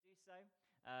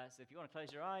So if you want to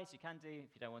close your eyes, you can do. If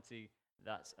you don't want to,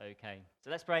 that's okay.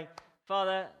 So let's pray.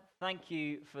 Father, thank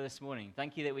you for this morning.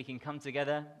 Thank you that we can come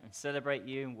together and celebrate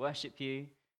you and worship you,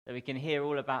 that we can hear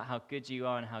all about how good you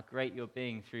are and how great you're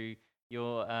being through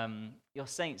your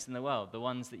saints in the world, the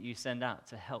ones that you send out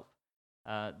to help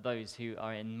those who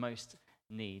are in most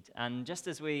need. And just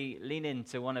as we lean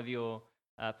into one of your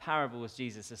parables,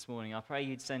 Jesus, this morning, I pray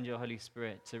you'd send your Holy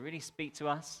Spirit to really speak to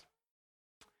us,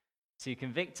 to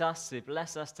convict us, to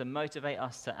bless us, to motivate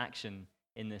us to action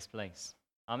in this place.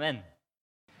 Amen.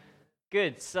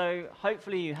 Good. So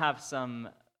hopefully you have some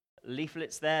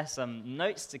leaflets there, some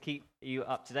notes to keep you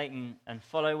up to date and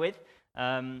follow with.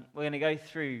 We're going to go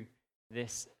through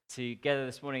this together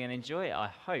this morning and enjoy it, I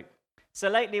hope. So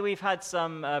lately we've had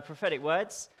some prophetic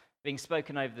words being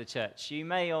spoken over the church. You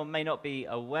may or may not be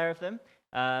aware of them,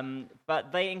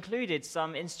 but they included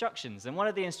some instructions. And one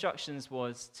of the instructions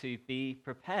was to be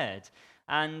prepared.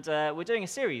 And we're doing a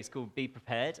series called Be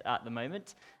Prepared at the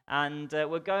moment. And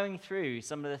we're going through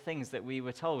some of the things that we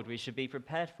were told we should be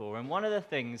prepared for. And one of the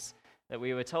things that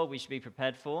we were told we should be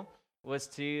prepared for was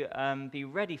to be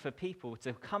ready for people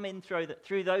to come in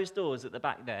through those doors at the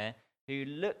back there who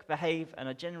look, behave, and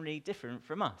are generally different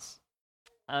from us.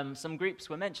 Some groups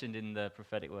were mentioned in the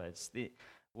prophetic words,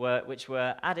 which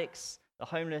were addicts, the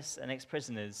homeless, and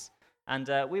ex-prisoners. And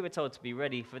we were told to be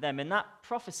ready for them. And that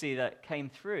prophecy that came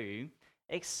through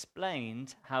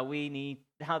explained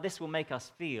how this will make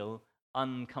us feel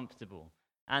uncomfortable,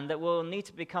 and that we'll need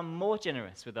to become more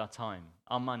generous with our time,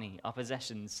 our money, our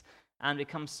possessions, and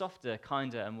become softer,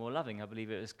 kinder, and more loving. I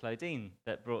believe it was Claudine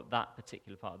that brought that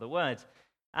particular part of the word.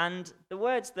 And the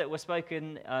words that were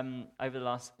spoken over the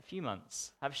last few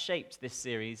months have shaped this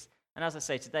series. And as I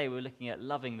say, today we're looking at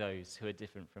loving those who are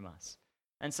different from us.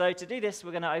 And so to do this,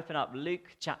 we're going to open up Luke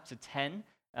chapter 10.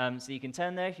 So you can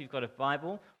turn there if you've got a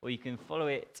Bible, or you can follow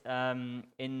it it's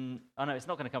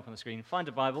not going to come up on the screen. Find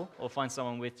a Bible or find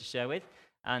someone to share with,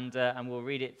 and we'll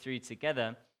read it through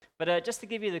together. But just to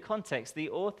give you the context,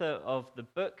 the author of the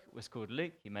book was called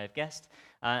Luke, you may have guessed,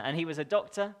 and he was a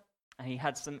doctor, and he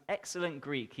had some excellent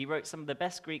Greek. He wrote some of the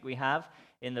best Greek we have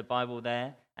in the Bible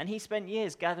there, and he spent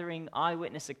years gathering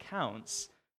eyewitness accounts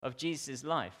of Jesus'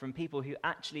 life from people who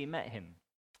actually met him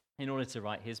in order to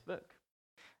write his book.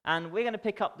 And we're going to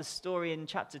pick up the story in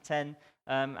chapter 10,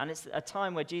 and it's a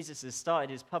time where Jesus has started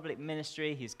his public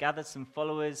ministry. He's gathered some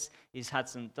followers. He's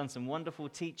done some wonderful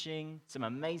teaching, some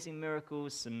amazing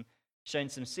miracles, shown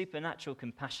some supernatural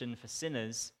compassion for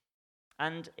sinners.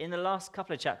 And in the last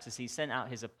couple of chapters, he sent out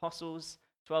his apostles,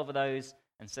 12 of those,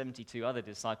 and 72 other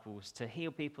disciples to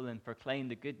heal people and proclaim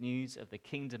the good news of the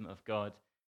kingdom of God.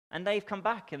 And they've come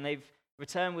back and they've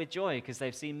returned with joy because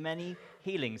they've seen many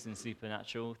healings and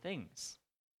supernatural things.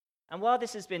 And while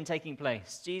this has been taking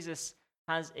place, Jesus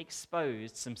has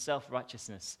exposed some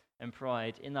self-righteousness and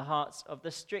pride in the hearts of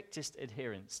the strictest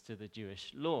adherents to the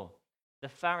Jewish law, the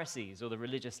Pharisees, or the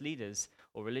religious leaders,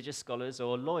 or religious scholars,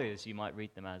 or lawyers, you might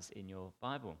read them as in your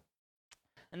Bible.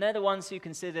 And they're the ones who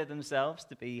consider themselves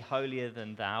to be holier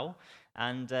than thou,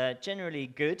 and generally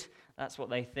good, that's what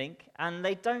they think. And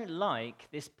they don't like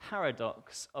this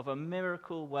paradox of a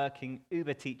miracle-working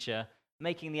Uber teacher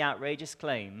making the outrageous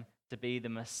claim to be the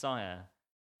Messiah,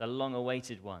 the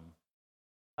long-awaited one,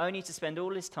 only to spend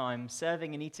all his time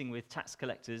serving and eating with tax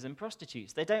collectors and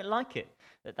prostitutes. They don't like it,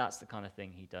 that's the kind of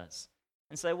thing he does.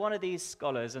 And so one of these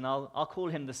scholars, and I'll call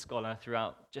him the scholar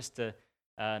throughout just to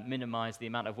minimize the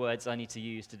amount of words I need to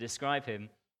use to describe him,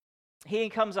 he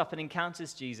comes up and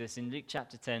encounters Jesus in Luke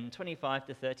chapter 10, 25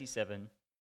 to 37,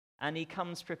 and he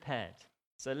comes prepared.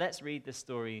 So let's read the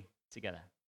story together.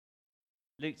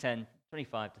 Luke 10,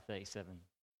 25 to 37.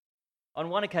 On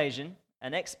one occasion,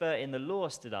 an expert in the law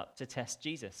stood up to test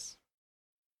Jesus.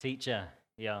 "Teacher,"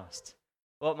 he asked,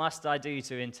 "what must I do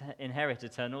to inherit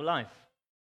eternal life?"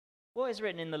 "What is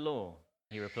written in the law?"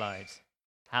 he replied.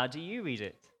 "How do you read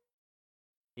it?"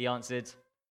 He answered,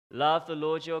 "Love the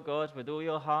Lord your God with all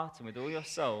your heart and with all your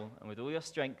soul and with all your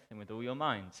strength and with all your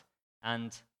mind,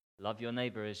 and love your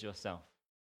neighbor as yourself."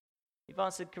 "You've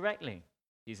answered correctly,"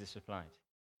 Jesus replied.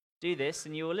 "Do this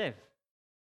and you will live."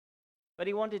 But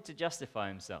he wanted to justify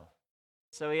himself.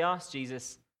 So he asked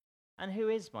Jesus, "And who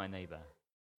is my neighbor?"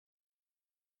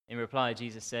 In reply,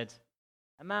 Jesus said,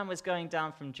 "A man was going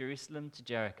down from Jerusalem to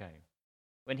Jericho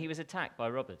when he was attacked by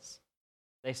robbers.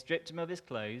 They stripped him of his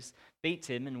clothes, beat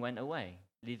him, and went away,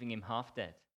 leaving him half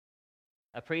dead.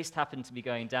 A priest happened to be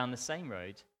going down the same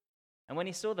road, and when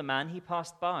he saw the man, he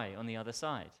passed by on the other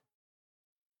side.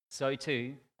 So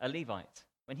too, a Levite,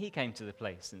 when he came to the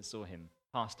place and saw him,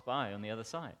 passed by on the other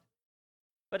side.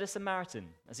 But a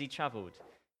Samaritan, as he traveled,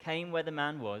 came where the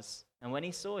man was, and when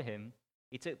he saw him,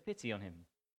 he took pity on him.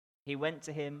 He went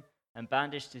to him and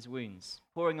bandaged his wounds,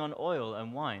 pouring on oil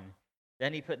and wine.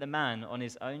 Then he put the man on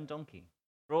his own donkey,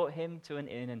 brought him to an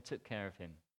inn, and took care of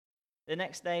him. The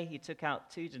next day he took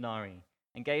out 2 denarii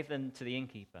and gave them to the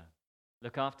innkeeper.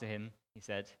 Look after him, he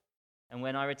said, and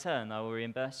when I return, I will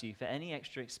reimburse you for any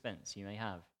extra expense you may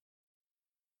have.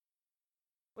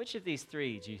 Which of these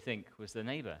 3 do you think was the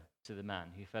neighbor to the man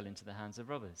who fell into the hands of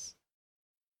robbers?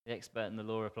 The expert in the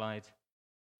law replied,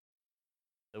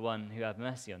 the one who had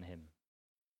mercy on him.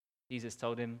 Jesus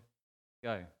told him,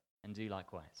 go and do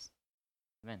likewise.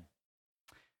 Amen.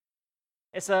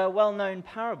 It's a well-known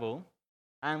parable,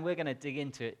 and we're going to dig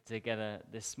into it together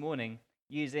this morning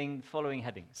using the following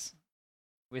headings: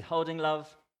 withholding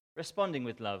love, responding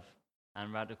with love,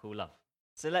 and radical love.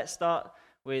 So let's start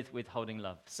with withholding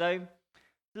love. So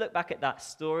to look back at that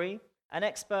story, an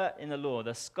expert in the law,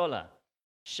 the scholar,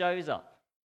 shows up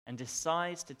and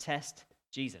decides to test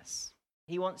Jesus.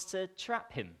 He wants to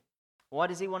trap him. Why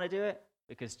does he want to do it?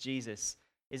 Because Jesus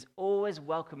is always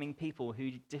welcoming people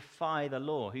who defy the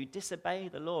law, who disobey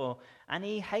the law, and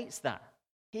he hates that.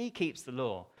 He keeps the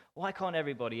law. Why can't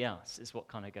everybody else, is what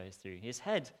kind of goes through his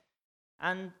head.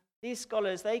 And these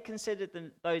scholars, they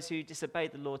considered those who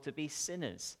disobeyed the law to be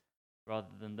sinners rather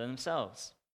than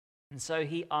themselves. And so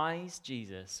he eyes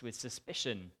Jesus with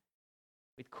suspicion,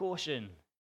 with caution.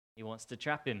 He wants to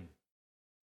trap him.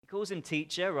 He calls him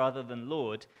teacher rather than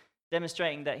Lord,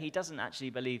 demonstrating that he doesn't actually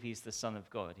believe he's the Son of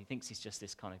God. He thinks he's just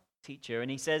this kind of teacher.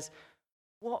 And he says,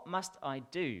 what must I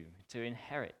do to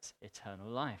inherit eternal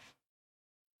life?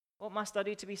 What must I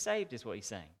do to be saved, is what he's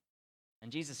saying.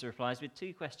 And Jesus replies with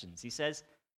 2 questions. He says,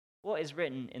 what is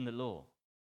written in the law?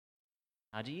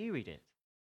 How do you read it?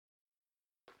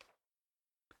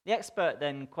 The expert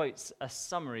then quotes a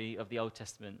summary of the Old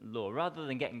Testament law. Rather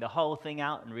than getting the whole thing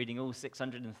out and reading all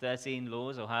 613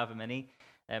 laws, or however many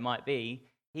there might be,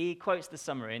 he quotes the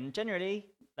summary. And generally,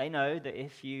 they know that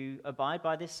if you abide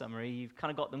by this summary, you've kind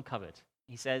of got them covered.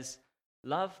 He says,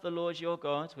 love the Lord your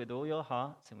God with all your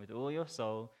heart and with all your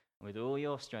soul and with all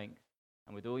your strength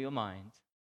and with all your mind,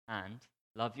 and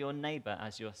love your neighbor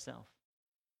as yourself.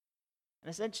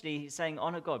 And essentially, he's saying,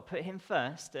 honor God, put him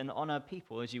first, and honor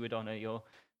people as you would honor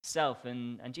yourself.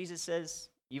 And Jesus says,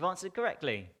 you've answered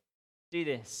correctly. Do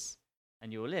this,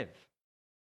 and you'll live.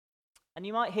 And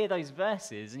you might hear those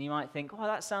verses, and you might think, oh,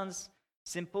 that sounds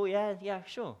simple. Yeah,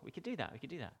 sure, we could do that.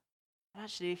 But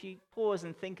actually, if you pause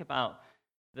and think about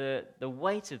the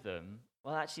weight of them,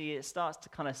 well, actually, it starts to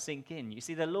kind of sink in. You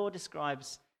see, the law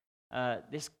describes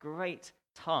this great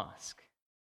task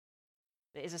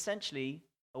that is essentially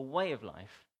a way of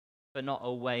life, but not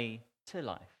a way to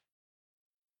life.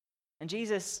 And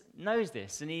Jesus knows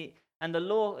this, and the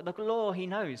law he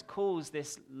knows calls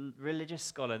this religious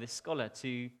scholar,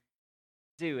 to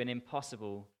do an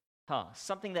impossible task,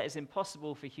 something that is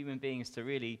impossible for human beings to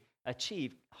really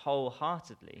achieve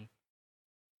wholeheartedly.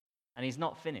 And he's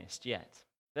not finished yet.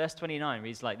 Verse 29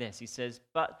 reads like this. He says,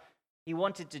 but he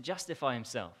wanted to justify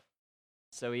himself.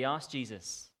 So he asked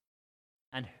Jesus,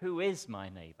 and who is my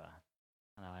neighbor?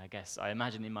 And I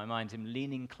imagine in my mind him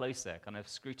leaning closer, kind of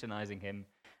scrutinizing him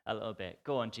a little bit.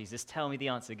 Go on, Jesus, tell me the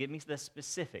answer. Give me the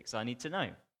specifics I need to know.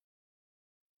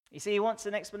 You see, he wants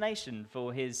an explanation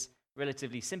for his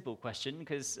relatively simple question,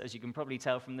 because as you can probably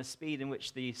tell from the speed in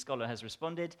which the scholar has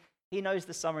responded, he knows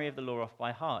the summary of the law off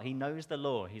by heart. He knows the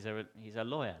law. He's a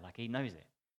lawyer, he knows it.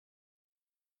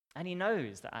 And he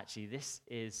knows that actually this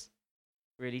is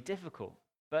really difficult.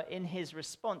 But in his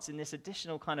response, in this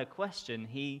additional kind of question,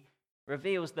 he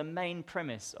reveals the main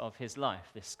premise of his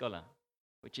life, this scholar,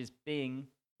 which is being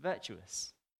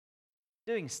virtuous,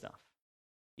 doing stuff.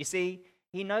 You see,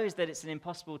 he knows that it's an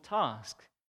impossible task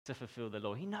to fulfill the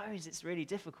law. He knows it's really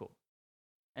difficult.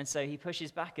 And so he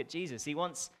pushes back at Jesus. He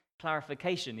wants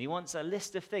clarification. He wants a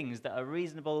list of things that are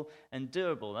reasonable and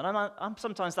doable. And I'm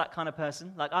sometimes that kind of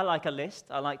person. I like a list.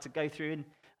 I like to go through and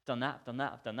I've done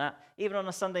that. Even on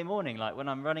a Sunday morning, when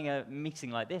I'm running a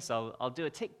meeting like this, I'll do a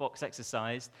tick box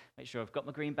exercise, make sure I've got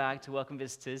my green bag to welcome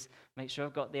visitors, make sure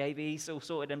I've got the AVs all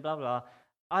sorted and blah, blah.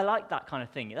 I like that kind of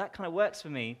thing. That kind of works for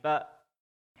me, but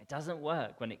it doesn't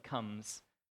work when it comes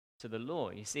to the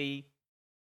law. You see,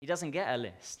 he doesn't get a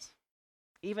list.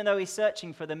 Even though he's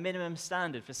searching for the minimum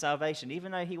standard for salvation,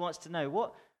 even though he wants to know,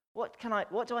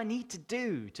 what do I need to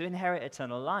do to inherit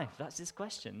eternal life? That's his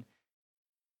question.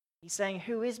 He's saying,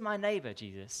 who is my neighbor,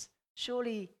 Jesus?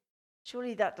 Surely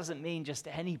that doesn't mean just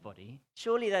anybody.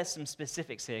 Surely there's some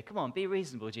specifics here. Come on, be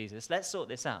reasonable, Jesus. Let's sort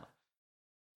this out.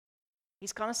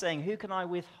 He's kind of saying, who can I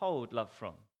withhold love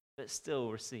from but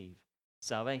still receive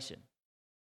salvation?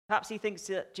 Perhaps he thinks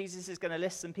that Jesus is going to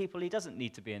list some people he doesn't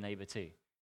need to be a neighbor to.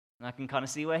 And I can kind of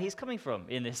see where he's coming from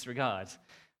in this regard.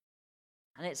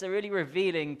 And it's a really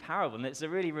revealing parable, and it's a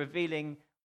really revealing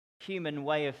human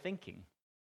way of thinking,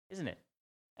 isn't it?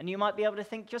 And you might be able to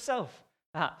think yourself,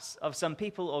 perhaps, of some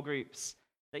people or groups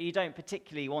that you don't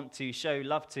particularly want to show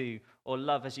love to or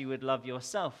love as you would love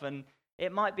yourself. And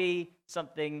it might be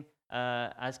something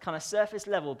as kind of surface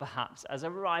level, perhaps, as a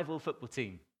rival football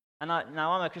team. And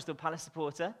now I'm a Crystal Palace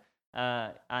supporter,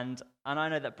 and I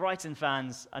know that Brighton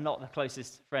fans are not the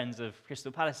closest friends of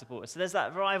Crystal Palace supporters. So there's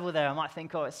that rival there. I might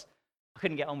think, I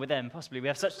couldn't get on with them. Possibly we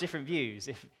have such different views.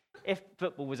 If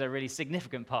football was a really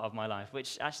significant part of my life,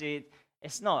 which actually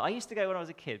it's not. I used to go when I was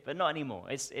a kid, but not anymore.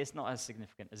 It's not as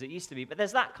significant as it used to be. But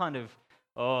there's that kind of,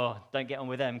 don't get on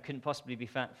with them. Couldn't possibly be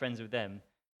friends with them.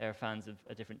 They're fans of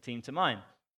a different team to mine.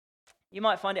 You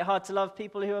might find it hard to love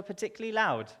people who are particularly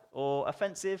loud or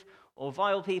offensive or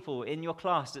vile people in your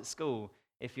class at school.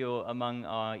 If you're among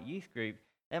our youth group,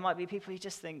 there might be people you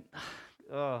just think,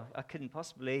 I couldn't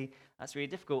possibly, that's really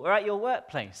difficult. Or at your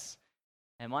workplace,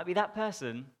 there might be that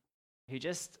person who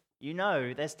just,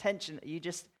 there's tension,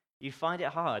 you find it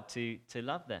hard to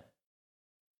love them.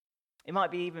 It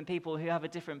might be even people who have a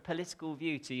different political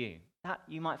view to you. That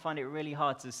you might find it really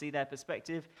hard to see their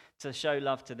perspective, to show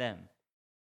love to them.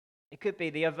 It could be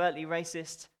the overtly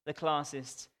racist, the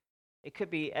classist. It could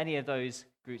be any of those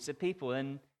groups of people.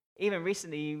 And even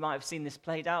recently, you might have seen this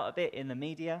played out a bit in the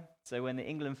media. So when the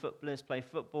England footballers play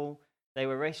football, they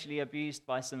were racially abused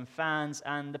by some fans,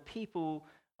 and the people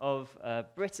of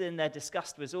Britain, their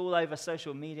disgust was all over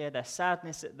social media, their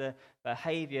sadness at the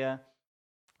behavior.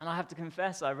 And I have to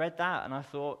confess, I read that and I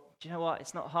thought, do you know what?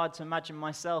 It's not hard to imagine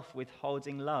myself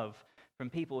withholding love from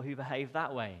people who behave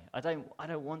that way. I don't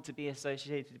want to be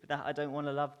associated with that. I don't want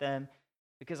to love them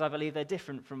because I believe they're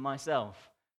different from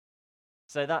myself.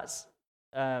 So that's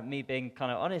me being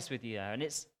kind of honest with you there. And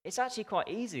it's actually quite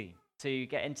easy to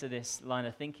get into this line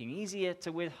of thinking, easier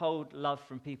to withhold love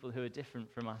from people who are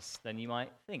different from us than you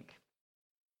might think.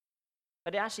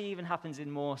 But it actually even happens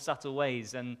in more subtle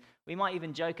ways, and we might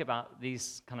even joke about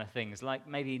these kind of things, like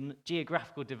maybe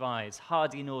geographical divides,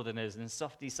 hardy northerners and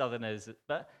softy southerners.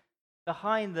 But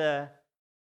behind the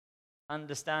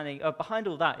understanding, or behind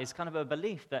all that, is kind of a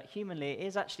belief that humanly it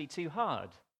is actually too hard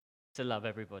to love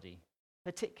everybody,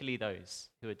 particularly those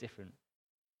who are different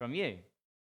from you.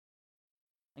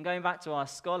 And going back to our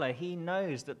scholar, he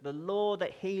knows that the law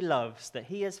that he loves, that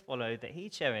he has followed, that he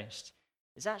cherished,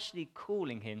 is actually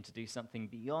calling him to do something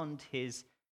beyond his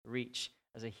reach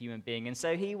as a human being. And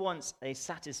so he wants a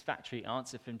satisfactory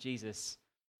answer from Jesus.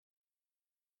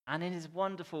 And in his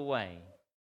wonderful way,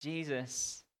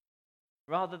 Jesus,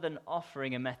 rather than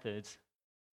offering a method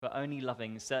for only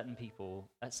loving certain people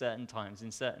at certain times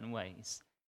in certain ways,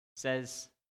 says,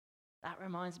 that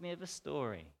reminds me of a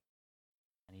story.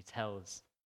 And he tells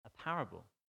a parable.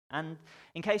 And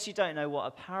in case you don't know what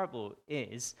a parable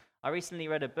is, I recently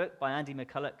read a book by Andy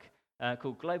McCulloch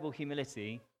called Global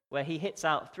Humility, where he hits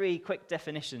out 3 quick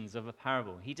definitions of a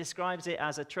parable. He describes it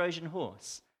as a Trojan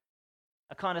horse,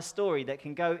 a kind of story that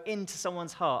can go into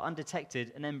someone's heart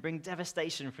undetected and then bring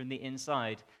devastation from the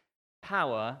inside.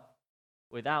 Power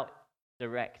without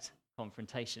direct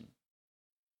confrontation.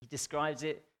 He describes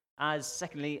it as,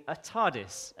 secondly, a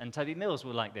TARDIS, and Toby Mills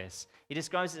will like this. He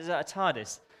describes it as a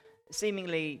TARDIS,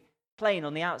 seemingly plain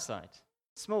on the outside,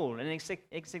 small and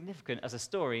insignificant as a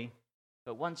story,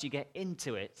 but once you get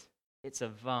into it, it's a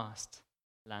vast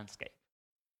landscape.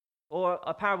 Or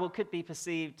a parable could be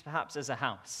perceived perhaps as a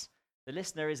house. The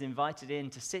listener is invited in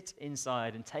to sit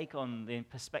inside and take on the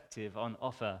perspective on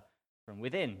offer from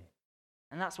within.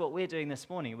 And that's what we're doing this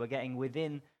morning. We're getting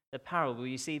within the parable.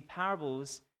 You see,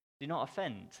 parables do not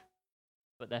offend,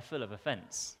 but they're full of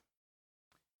offense.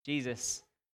 Jesus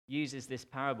uses this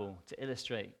parable to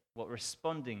illustrate what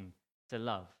responding to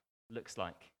love looks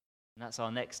like. And that's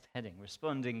our next heading,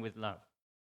 responding with love.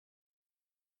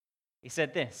 He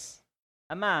said this: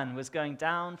 a man was going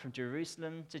down from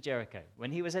Jerusalem to Jericho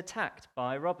when he was attacked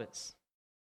by robbers.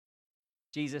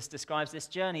 Jesus describes this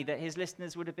journey that his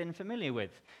listeners would have been familiar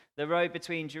with. The road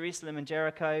between Jerusalem and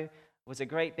Jericho was a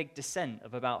great big descent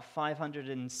of about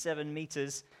 507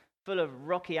 meters, full of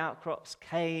rocky outcrops,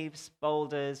 caves,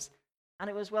 boulders, and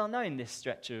it was well known, this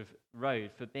stretch of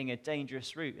road, for being a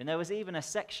dangerous route. And there was even a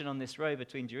section on this road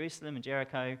between Jerusalem and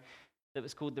Jericho that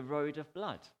was called the Road of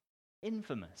Blood,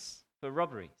 infamous for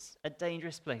robberies, a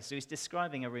dangerous place. So he's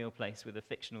describing a real place with a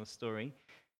fictional story.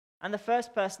 And the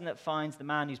first person that finds the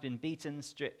man who's been beaten,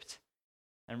 stripped,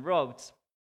 and robbed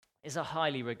is a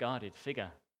highly regarded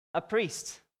figure, a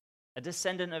priest, a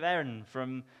descendant of Aaron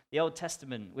from the Old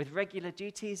Testament, with regular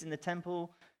duties in the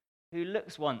temple, who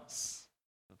looks once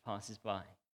but passes by.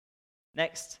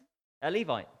 Next, a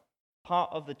Levite, part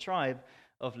of the tribe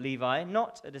of Levi,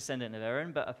 not a descendant of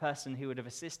Aaron, but a person who would have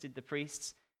assisted the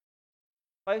priests.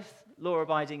 Both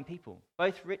law-abiding people,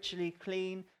 both ritually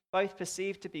clean, both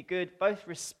perceived to be good, both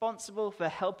responsible for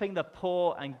helping the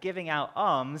poor and giving out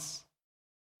alms,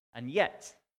 and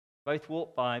yet both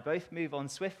walk by, both move on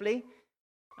swiftly.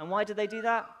 And why do they do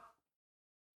that?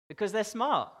 Because they're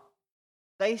smart.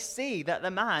 They see that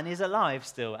the man is alive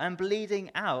still and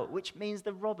bleeding out, which means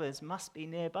the robbers must be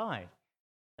nearby.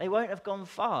 They won't have gone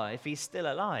far if he's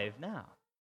still alive now.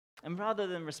 And rather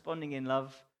than responding in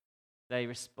love, they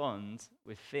respond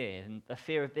with fear, and the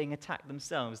fear of being attacked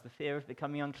themselves, the fear of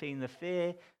becoming unclean, the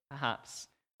fear, perhaps,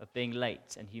 of being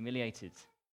late and humiliated.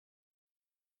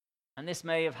 And this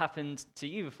may have happened to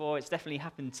you before. It's definitely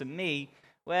happened to me,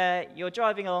 where you're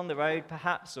driving along the road,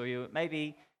 perhaps, or you're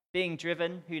maybe being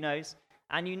driven, who knows,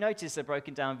 and you notice a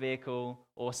broken down vehicle,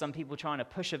 or some people trying to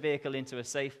push a vehicle into a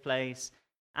safe place,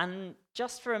 and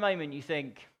just for a moment you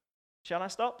think, shall I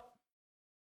stop?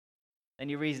 Then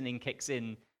your reasoning kicks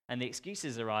in, and the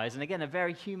excuses arise, and again, a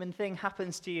very human thing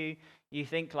happens to you. You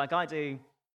think, like I do,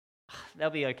 they'll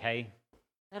be okay.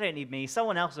 They don't need me.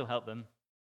 Someone else will help them.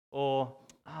 Or,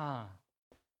 if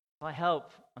I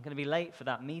help, I'm going to be late for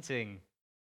that meeting.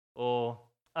 Or,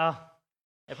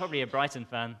 they're probably a Brighton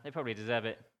fan. They probably deserve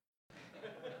it.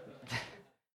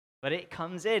 But it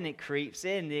comes in, it creeps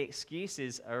in, the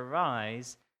excuses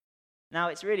arise. Now,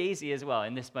 it's really easy as well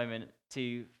in this moment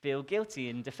to feel guilty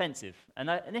and defensive. And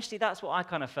initially, that's what I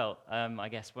kind of felt, I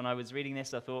guess. When I was reading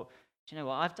this, I thought, do you know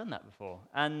what? I've done that before.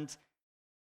 And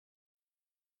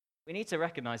we need to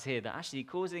recognize here that actually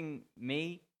causing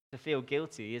me to feel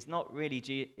guilty is not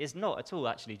at all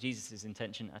actually Jesus'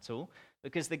 intention at all,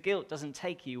 because the guilt doesn't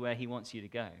take you where he wants you to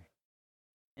go.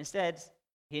 Instead,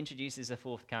 he introduces a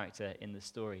fourth character in the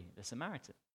story, the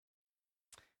Samaritan.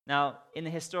 Now, in the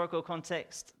historical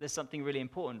context, there's something really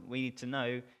important we need to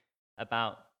know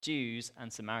about Jews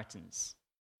and Samaritans.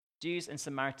 Jews and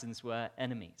Samaritans were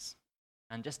enemies.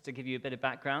 And just to give you a bit of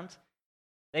background,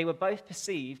 they were both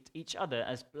perceived each other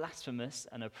as blasphemous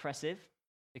and oppressive,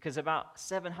 because about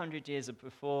 700 years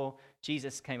before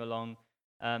Jesus came along,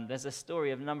 there's a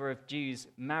story of a number of Jews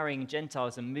marrying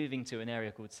Gentiles and moving to an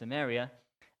area called Samaria.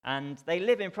 And they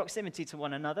live in proximity to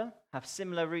one another, have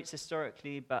similar roots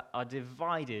historically, but are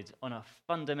divided on a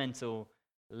fundamental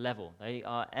level. They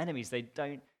are enemies. They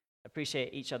don't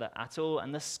appreciate each other at all.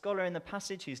 And the scholar in the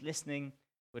passage who's listening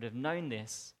would have known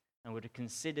this and would have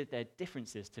considered their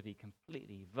differences to be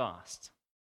completely vast.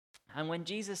 And when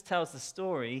Jesus tells the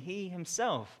story, he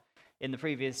himself, in the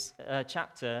previous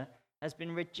chapter, has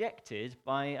been rejected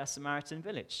by a Samaritan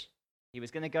village. He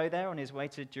was going to go there on his way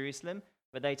to Jerusalem,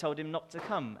 but they told him not to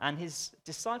come. And his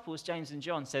disciples, James and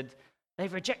John, said,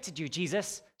 they've rejected you,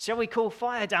 Jesus. Shall we call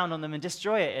fire down on them and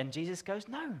destroy it? And Jesus goes,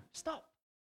 no, stop.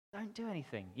 Don't do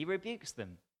anything. He rebukes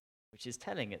them, which is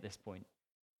telling at this point,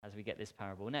 as we get this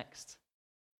parable next.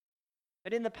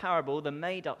 But in the parable, the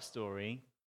made-up story,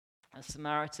 a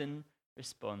Samaritan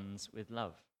responds with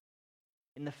love.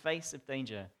 In the face of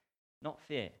danger, not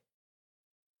fear.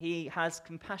 He has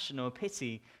compassion or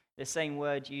pity, the same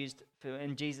word used for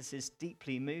when Jesus is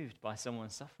deeply moved by someone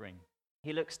suffering.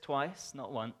 He looks twice,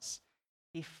 not once.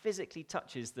 He physically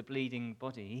touches the bleeding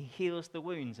body. He heals the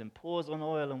wounds and pours on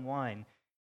oil and wine.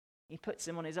 He puts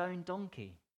him on his own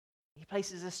donkey. He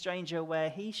places a stranger where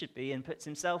he should be and puts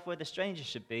himself where the stranger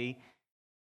should be.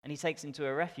 And he takes him to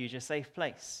a refuge, a safe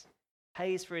place.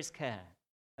 Pays for his care,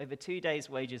 over 2 days'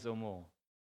 wages or more.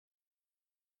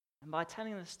 And by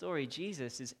telling the story,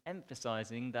 Jesus is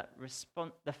emphasizing that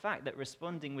the fact that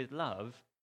responding with love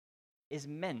is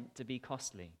meant to be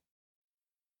costly.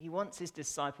 He wants his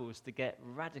disciples to get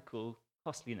radical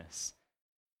costliness,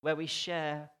 where we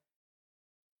share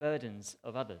burdens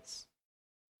of others.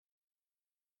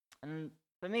 And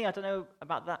for me, I don't know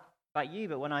about you,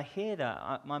 but when I hear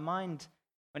that, my mind,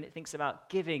 when it thinks about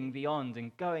giving beyond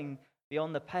and going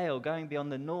beyond the pale, going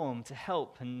beyond the norm to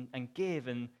help and give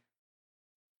and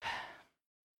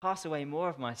pass away more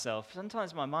of myself,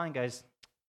 sometimes my mind goes,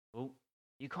 well,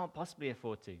 you can't possibly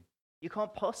afford to. You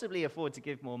can't possibly afford to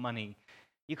give more money.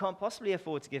 You can't possibly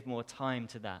afford to give more time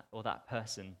to that or that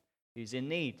person who's in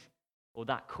need or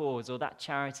that cause or that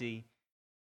charity.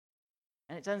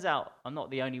 And it turns out I'm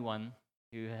not the only one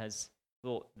who has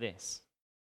thought this.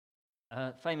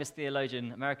 A famous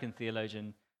theologian, American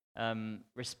theologian,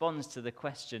 responds to the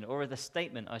question, or the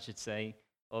statement, I should say,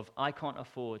 of I can't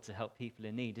afford to help people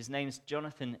in need. His name's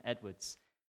Jonathan Edwards.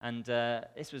 And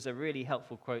this was a really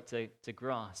helpful quote to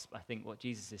grasp, I think, what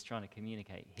Jesus is trying to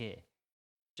communicate here.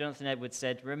 Jonathan Edwards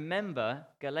said, remember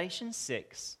Galatians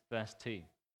 6, verse 2.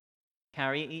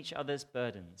 Carry each other's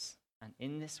burdens, and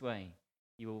in this way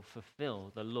you will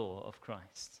fulfill the law of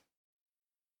Christ.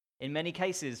 In many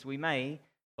cases, we may,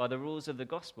 by the rules of the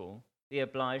gospel, be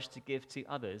obliged to give to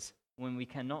others when we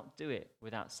cannot do it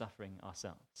without suffering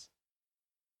ourselves.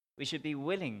 We should be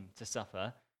willing to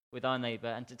suffer with our neighbor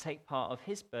and to take part of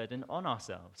his burden on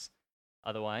ourselves.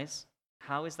 Otherwise,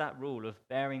 how is that rule of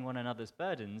bearing one another's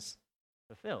burdens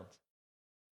fulfilled?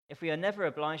 If we are never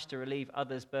obliged to relieve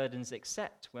others' burdens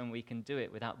except when we can do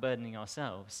it without burdening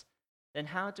ourselves, then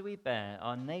how do we bear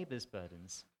our neighbor's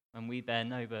burdens when we bear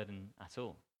no burden at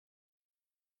all?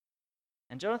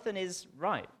 And Jonathan is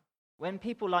right. When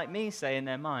people like me say in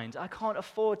their mind, I can't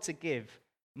afford to give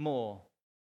more,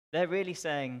 they're really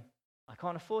saying, I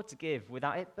can't afford to give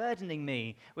without it burdening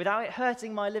me, without it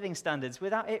hurting my living standards,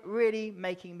 without it really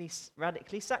making me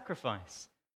radically sacrifice.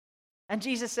 And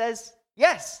Jesus says,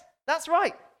 yes, that's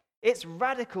right. It's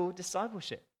radical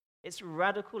discipleship. It's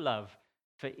radical love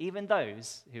for even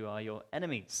those who are your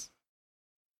enemies.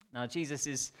 Now, Jesus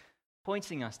is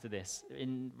pointing us to this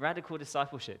in radical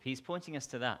discipleship. He's pointing us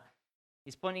to that.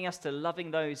 He's pointing us to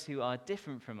loving those who are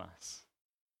different from us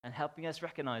and helping us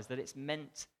recognize that it's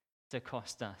meant to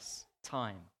cost us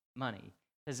time, money,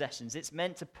 possessions. It's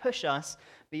meant to push us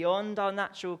beyond our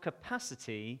natural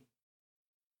capacity.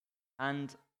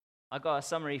 And I got a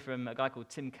summary from a guy called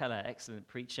Tim Keller, excellent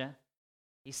preacher.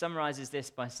 He summarizes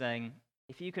this by saying,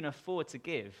 if you can afford to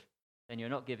give, then you're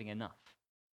not giving enough.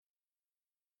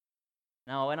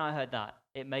 Now, when I heard that,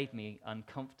 it made me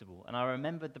uncomfortable. And I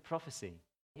remembered the prophecy.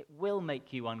 It will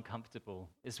make you uncomfortable,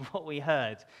 is what we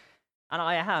heard. And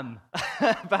I am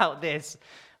about this.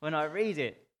 When I read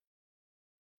it,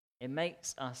 it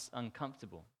makes us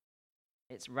uncomfortable.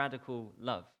 It's radical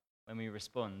love when we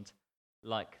respond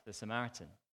like the Samaritan.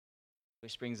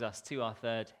 Which brings us to our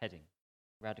third heading,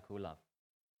 radical love.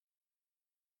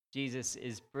 Jesus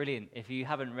is brilliant. If you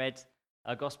haven't read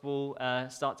a gospel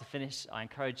start to finish, I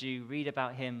encourage you, read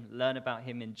about him, learn about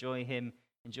him, enjoy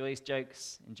his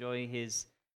jokes, enjoy his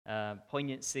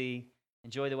poignancy,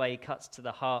 enjoy the way he cuts to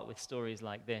the heart with stories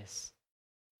like this.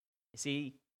 You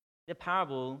see, the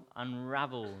parable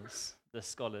unravels the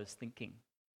scholar's thinking.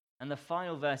 And the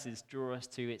final verses draw us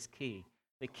to its key,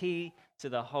 the key to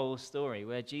the whole story,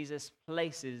 where Jesus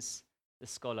places the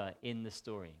scholar in the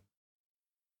story.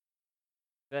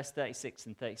 Verse 36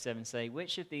 and 37 say,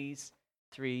 which of these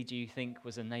three do you think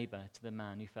was a neighbor to the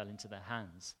man who fell into the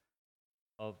hands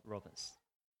of robbers?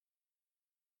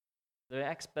 The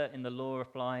expert in the law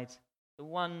replied, the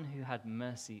one who had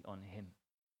mercy on him.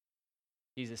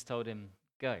 Jesus told him,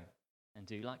 go and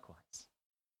do likewise.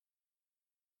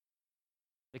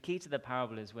 The key to the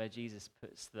parable is where Jesus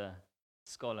puts the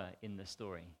scholar in the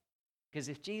story. Because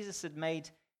if Jesus had made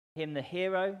him the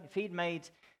hero, if he'd made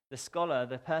the scholar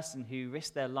the person who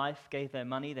risked their life, gave their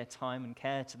money, their time and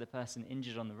care to the person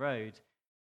injured on the road,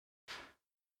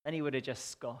 then he would have just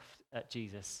scoffed at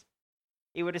Jesus.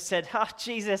 He would have said,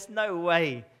 Jesus, no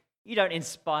way. You don't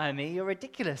inspire me. You're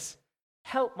ridiculous.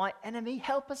 Help my enemy,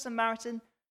 help a Samaritan.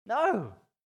 No,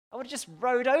 I would have just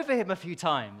rode over him a few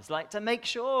times, like to make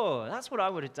sure. That's what I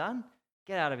would have done.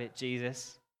 Get out of it,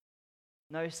 Jesus.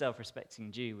 No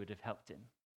self-respecting Jew would have helped him.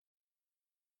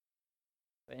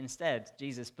 But instead,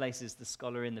 Jesus places the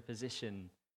scholar in the position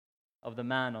of the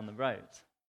man on the road,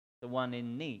 the one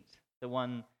in need, the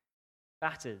one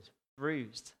battered,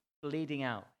 bruised, bleeding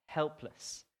out,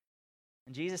 helpless.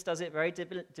 And Jesus does it very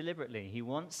deliberately. He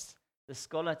wants the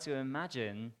scholar to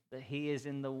imagine that he is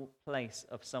in the place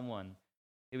of someone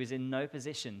who is in no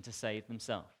position to save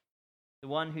themselves, the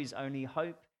one whose only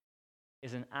hope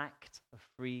is an act of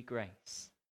free grace,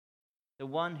 the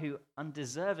one who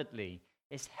undeservedly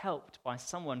is helped by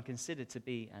someone considered to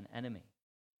be an enemy.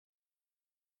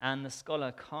 And the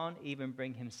scholar can't even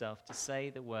bring himself to say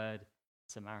the word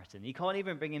Samaritan. He can't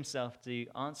even bring himself to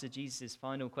answer Jesus'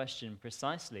 final question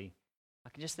precisely. I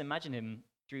can just imagine him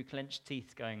through clenched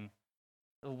teeth going,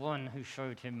 the one who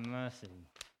showed him mercy,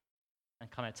 and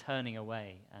kind of turning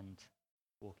away and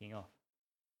walking off.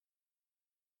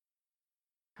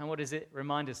 And what does it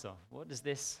remind us of? What does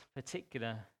this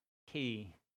particular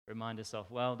key remind us of?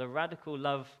 Well, the radical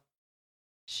love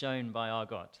shown by our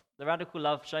God. The radical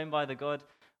love shown by the God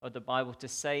of the Bible to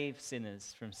save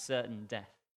sinners from certain death.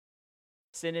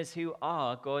 Sinners who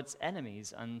are God's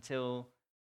enemies until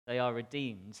they are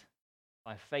redeemed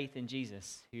by faith in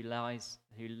Jesus, who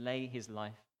lay his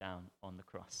life down on the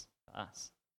cross for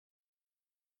us.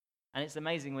 And it's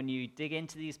amazing when you dig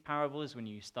into these parables, when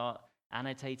you start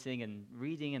annotating and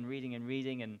reading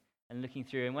and looking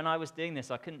through. And when I was doing this,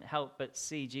 I couldn't help but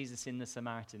see Jesus in the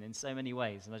Samaritan in so many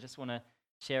ways. And I just want to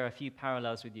share a few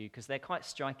parallels with you because they're quite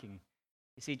striking.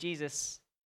 You see, Jesus,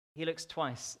 he looks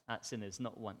twice at sinners,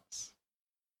 not once.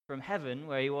 from heaven,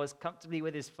 where he was comfortably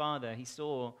with his Father, he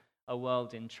saw a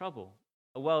world in trouble,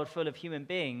 a world full of human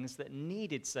beings that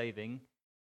needed saving,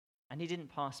 and he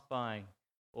didn't pass by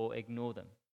or ignore them.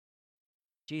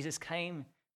 Jesus came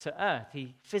to earth.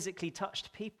 He physically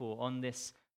touched people on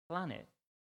this planet.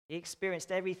 He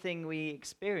experienced everything we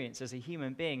experience as a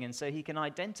human being, and so he can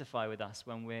identify with us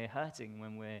when we're hurting,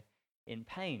 when we're in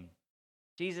pain.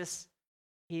 Jesus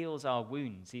heals our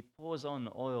wounds. He pours on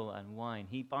oil and wine.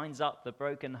 He binds up the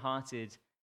brokenhearted,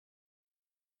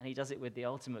 and he does it with the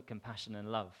ultimate compassion and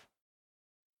love.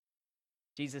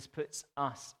 Jesus puts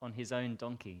us on his own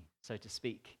donkey, so to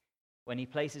speak. When he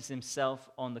places himself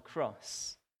on the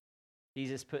cross,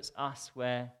 Jesus puts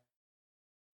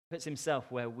himself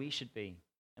where we should be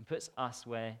and puts us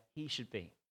where he should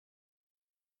be.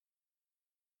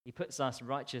 He puts us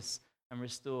righteous and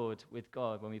restored with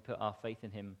God when we put our faith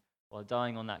in him while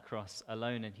dying on that cross,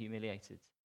 alone and humiliated,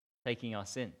 taking our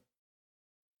sin.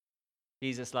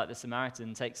 Jesus, like the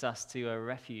Samaritan, takes us to a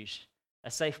refuge,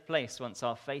 a safe place once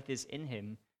our faith is in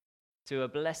him, to a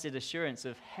blessed assurance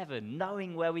of heaven,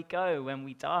 knowing where we go when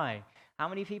we die. How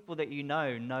many people that you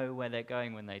know where they're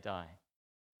going when they die?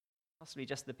 Possibly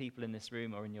just the people in this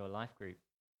room or in your life group.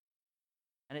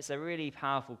 And it's a really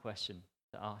powerful question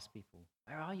to ask people.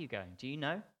 Where are you going? Do you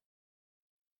know?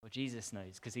 Well, Jesus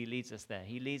knows, because he leads us there.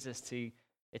 He leads us to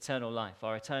eternal life.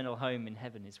 Our eternal home in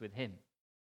heaven is with him.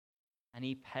 And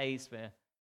he pays for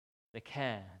the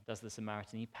care, does the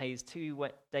Samaritan. He pays 2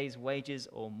 days' wages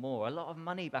or more, a lot of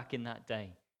money back in that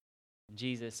day. And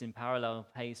Jesus, in parallel,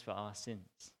 pays for our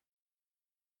sins.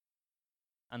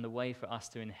 And the way for us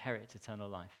to inherit eternal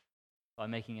life by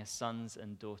making us sons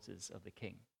and daughters of the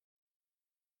King.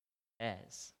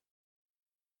 Heirs.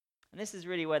 And this is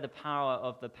really where the power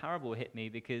of the parable hit me,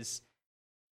 because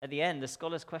at the end, the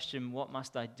scholar's question, what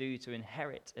must I do to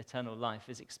inherit eternal life,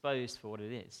 is exposed for what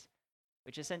it is,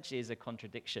 which essentially is a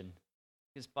contradiction.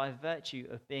 Because by virtue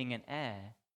of being an heir,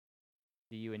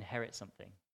 do you inherit something,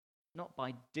 not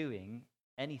by doing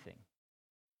anything.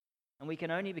 And we can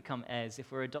only become heirs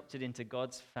if we're adopted into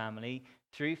God's family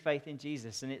through faith in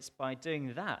Jesus, and it's by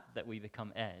doing that that we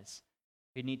become heirs.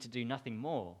 We need to do nothing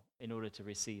more in order to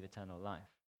receive eternal life.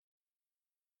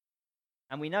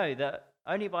 And we know that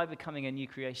only by becoming a new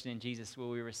creation in Jesus will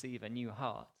we receive a new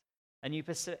heart, a new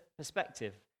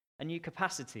perspective, a new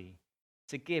capacity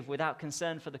to give without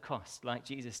concern for the cost, like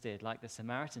Jesus did, like the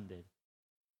Samaritan did.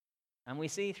 And we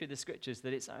see through the scriptures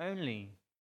that it's only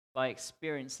by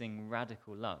experiencing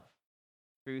radical love,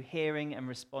 through hearing and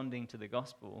responding to the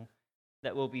gospel,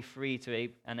 that we'll be free to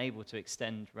and able to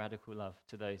extend radical love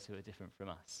to those who are different from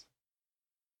us.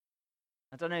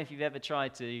 I don't know if you've ever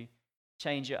tried to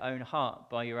change your own heart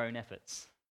by your own efforts.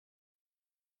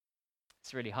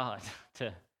 It's really hard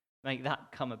to make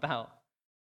that come about.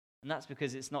 And that's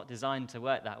because it's not designed to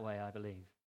work that way, I believe.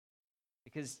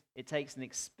 Because it takes an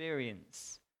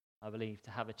experience, I believe,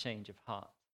 to have a change of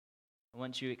heart. And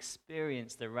once you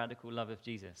experience the radical love of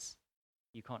Jesus,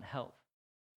 you can't help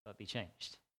but be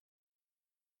changed.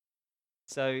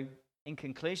 So, in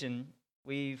conclusion,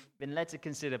 we've been led to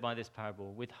consider by this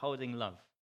parable withholding love.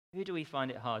 Who do we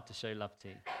find it hard to show love to?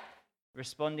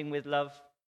 Responding with love,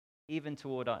 even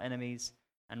toward our enemies,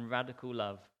 and radical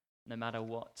love, no matter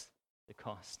what the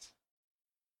cost.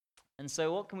 And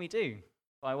so what can we do?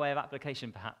 By way of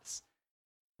application, perhaps.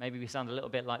 Maybe we sound a little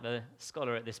bit like the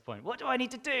scholar at this point. What do I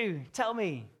need to do? Tell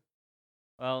me.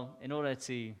 Well, in order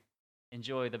to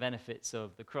enjoy the benefits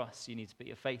of the cross, you need to put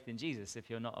your faith in Jesus if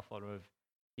you're not a follower of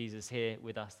Jesus here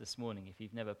with us this morning, if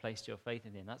you've never placed your faith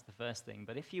in him. That's the first thing.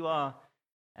 But if you are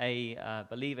a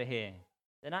believer here,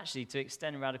 then actually to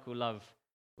extend radical love,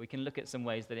 we can look at some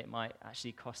ways that it might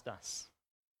actually cost us.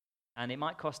 And it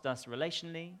might cost us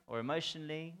relationally or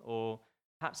emotionally or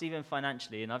perhaps even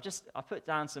financially. And I've put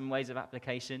down some ways of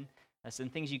application, some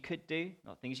things you could do,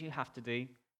 not things you have to do,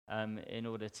 in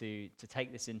order to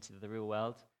take this into the real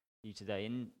world for you today.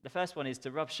 And the first one is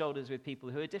to rub shoulders with people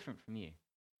who are different from you.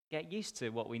 Get used to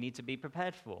what we need to be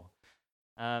prepared for.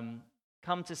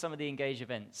 Come to some of the Engage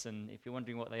events, and if you're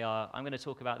wondering what they are, I'm going to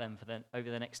talk about them over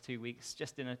the next 2 weeks,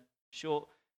 just in a short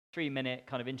 3-minute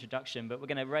kind of introduction, but we're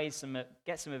going to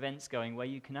get some events going where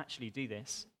you can actually do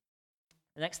this.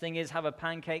 The next thing is have a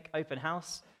pancake open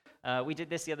house. We did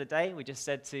this the other day. We just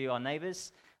said to our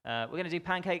neighbors, we're going to do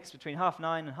pancakes between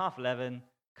 9:30 and 11:30.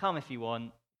 Come if you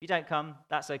want. If you don't come,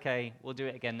 that's okay. We'll do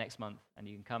it again next month, and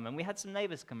you can come. And we had some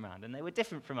neighbors come around, and they were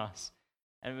different from us.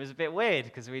 And it was a bit weird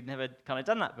because we'd never kind of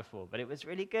done that before, but it was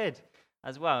really good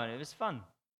as well, and it was fun.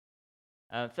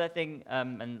 Third thing,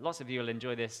 and lots of you will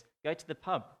enjoy this, go to the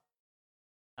pub.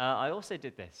 I also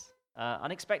did this.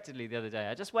 unexpectedly the other day.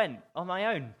 I just went on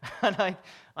my own, and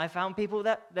I found people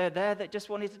that they're there that just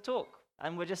wanted to talk,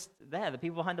 and were just there, the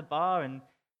people behind the bar, and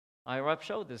I rubbed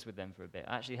shoulders with them for a bit.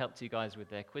 I actually helped 2 guys with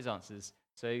their quiz answers.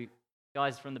 So,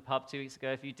 guys from the pub 2 weeks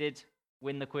ago, if you did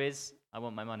win the quiz, I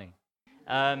want my money.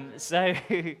 So,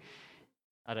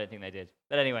 I don't think they did.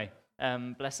 But anyway,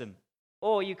 bless them.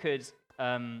 Or you could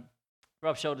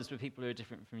rub shoulders with people who are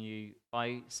different from you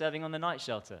by serving on the night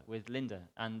shelter with Linda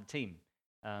and the team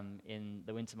in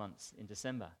the winter months in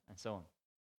December and so on.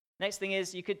 Next thing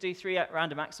is you could do 3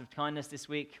 random acts of kindness this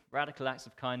week, radical acts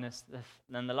of kindness.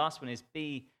 And the last one is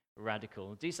be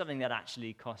radical. Do something that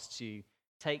actually costs you.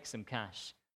 Take some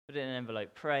cash, put it in an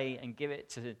envelope, pray, and give it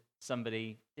to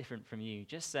somebody different from you.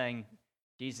 Just saying,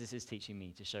 Jesus is teaching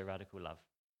me to show radical love.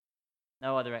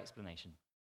 No other explanation.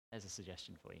 There's a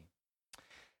suggestion for you.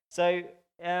 So,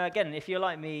 again, if you're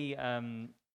like me,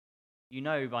 you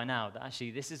know by now that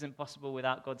actually this isn't possible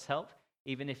without God's help.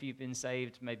 Even if you've been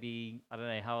saved, maybe, I don't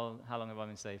know, how long have I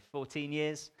been saved? 14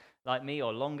 years, like me,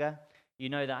 or longer. You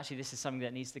know that actually this is something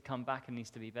that needs to come back and needs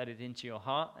to be bedded into your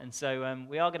heart. And so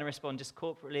we are going to respond just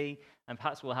corporately, and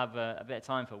perhaps we'll have a bit of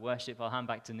time for worship. I'll hand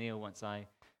back to Neil once I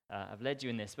have led you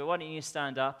in this. But why don't you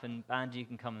stand up, and band, you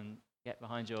can come and get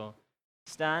behind your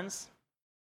stands.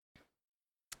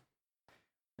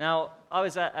 Now, I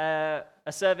was at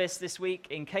a service this week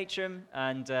in Caterham,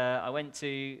 and I went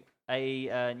to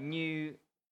a new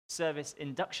service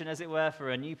induction, as it were, for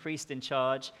a new priest in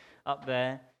charge up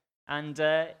there. And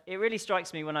it really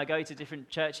strikes me when I go to different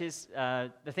churches,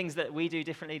 the things that we do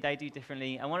differently, they do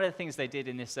differently. And one of the things they did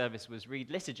in this service was read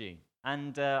liturgy.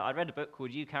 And I read a book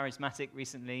called Eucharismatic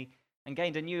recently and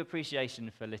gained a new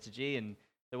appreciation for liturgy and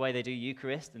the way they do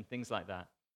Eucharist and things like that.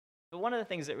 But one of the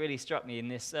things that really struck me in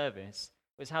this service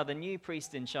was how the new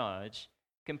priest in charge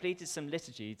completed some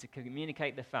liturgy to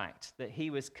communicate the fact that he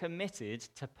was committed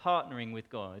to partnering with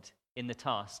God in the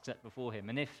task set before him.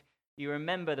 And if you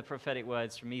remember the prophetic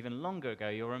words from even longer ago,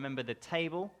 you'll remember the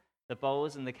table, the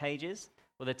bowls, and the cages.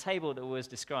 Well, the table that was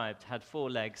described had 4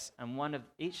 legs, and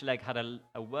each leg had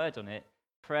a word on it: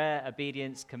 prayer,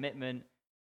 obedience, commitment,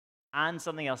 and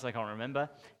something else I can't remember.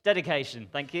 Dedication,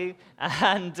 thank you.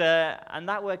 And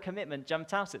that word commitment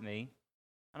jumped out at me.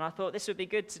 And I thought this would be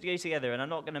good to go together. And I'm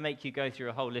not going to make you go through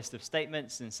a whole list of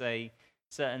statements and say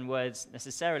certain words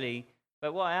necessarily.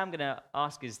 But what I am going to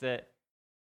ask is that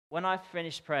when I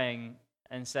finish praying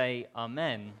and say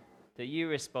Amen, that you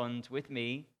respond with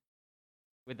me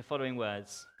with the following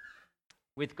words: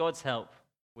 with God's help,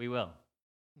 we will.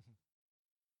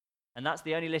 And that's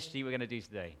the only liturgy we're going to do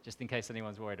today, just in case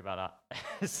anyone's worried about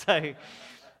that. So I'm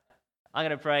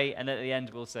going to pray, and at the end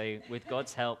we'll say, with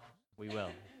God's help, we will.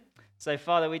 So,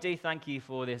 Father, we do thank you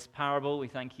for this parable. We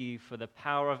thank you for the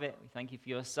power of it. We thank you for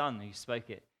your Son who spoke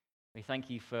it. We thank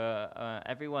you for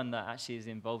everyone that actually is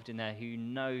involved in there who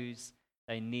knows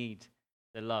they need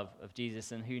the love of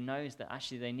Jesus and who knows that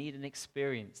actually they need an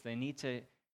experience. They need to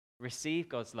receive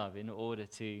God's love in order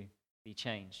to be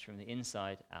changed from the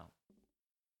inside out.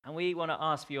 And we want to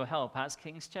ask for your help as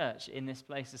King's Church in this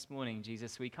place this morning,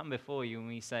 Jesus. We come before you and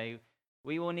we say,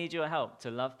 we will need your help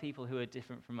to love people who are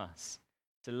different from us,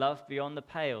 to love beyond the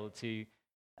pale, to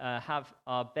have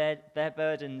their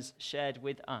burdens shared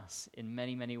with us in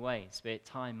many, many ways, be it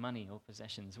time, money, or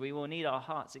possessions. We will need our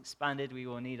hearts expanded. We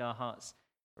will need our hearts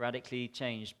radically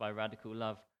changed by radical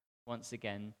love once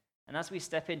again. And as we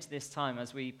step into this time,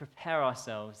 as we prepare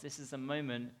ourselves, this is a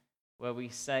moment where we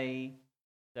say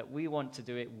that we want to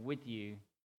do it with you,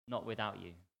 not without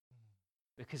you,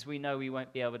 because we know we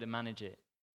won't be able to manage it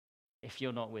if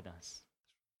you're not with us.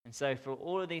 And so for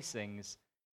all of these things,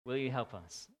 will you help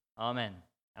us? Amen.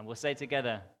 And we'll say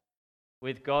together,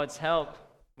 with God's help,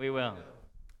 we will.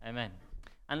 Amen.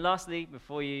 And lastly,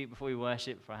 before we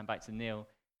worship, before I hand back to Neil,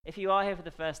 if you are here for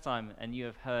the first time and you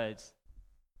have heard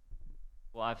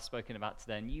what I've spoken about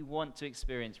today, and you want to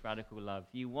experience radical love,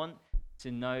 you want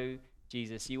to know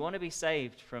Jesus, you want to be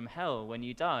saved from hell when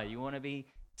you die, you want to be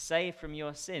saved from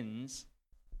your sins,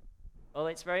 well,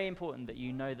 it's very important that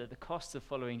you know that the cost of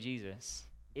following Jesus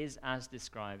is as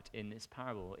described in this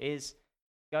parable, is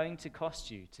going to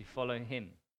cost you to follow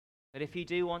him. But if you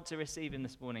do want to receive him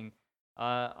this morning,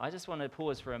 I just want to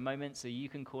pause for a moment so you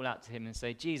can call out to him and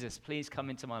say, Jesus, please come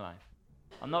into my life.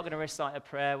 I'm not going to recite a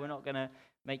prayer. We're not going to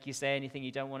make you say anything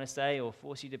you don't want to say or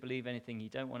force you to believe anything you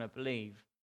don't want to believe.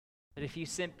 But if you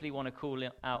simply want to call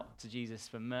out to Jesus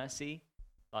for mercy,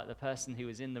 like the person who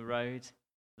was in the road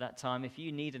at that time, if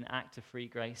you need an act of free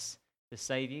grace to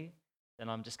save you, then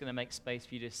I'm just going to make space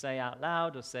for you to say out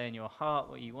loud or say in your heart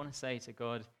what you want to say to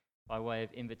God by way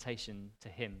of invitation to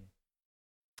him.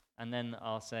 And then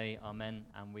I'll say amen,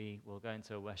 and we will go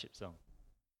into a worship song.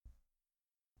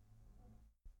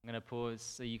 I'm going to pause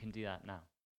so you can do that now.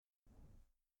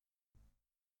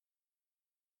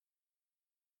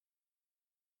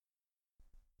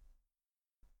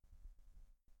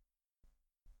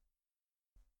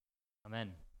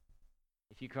 Amen.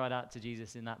 If you cried out to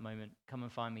Jesus in that moment, come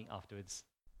and find me afterwards.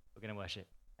 We're going to worship.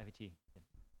 Over to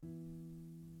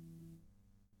you.